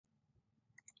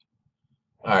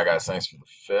Alright guys, thanks for the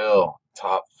fill.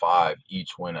 Top five each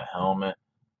win a helmet.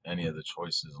 Any of the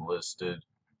choices listed,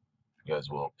 you guys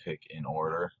will pick in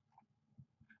order.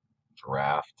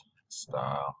 Draft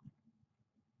style.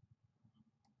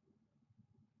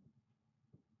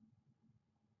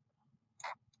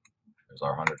 There's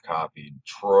our 100 copied.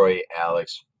 Troy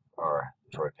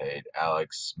paid.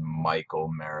 Alex, Michael,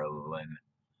 Marilyn,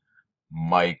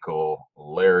 Michael,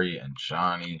 Larry, and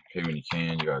Johnny. Pick when you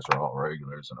can. You guys are all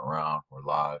regulars and around. We're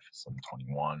live.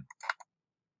 721.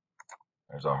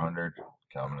 There's our 100.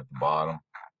 Calvin at the bottom.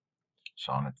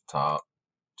 Sean at the top.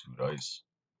 2 dice.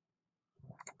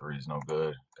 3 is no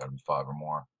good. Gotta be 5 or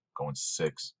more. Going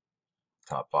 6.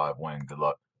 Top 5 win. Good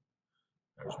luck.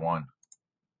 There's 1,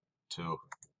 2,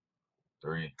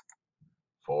 3,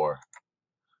 4.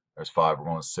 There's 5. We're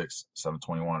going 6.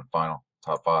 721. Final.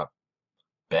 Top 5.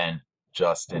 Ben,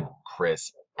 Justin,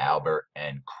 Chris, Albert,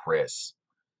 and Chris.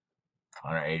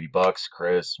 $180.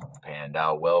 Chris, panned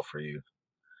out well for you.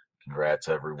 Congrats,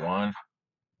 everyone.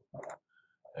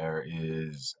 There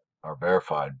is our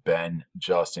verified Ben,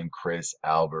 Justin, Chris,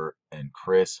 Albert, and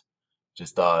Chris.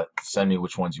 Just send me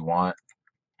which ones you want.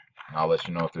 I'll let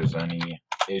you know if there's any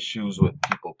issues with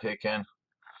people picking.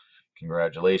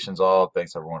 Congratulations all.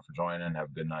 Thanks everyone for joining. Have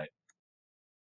a good night.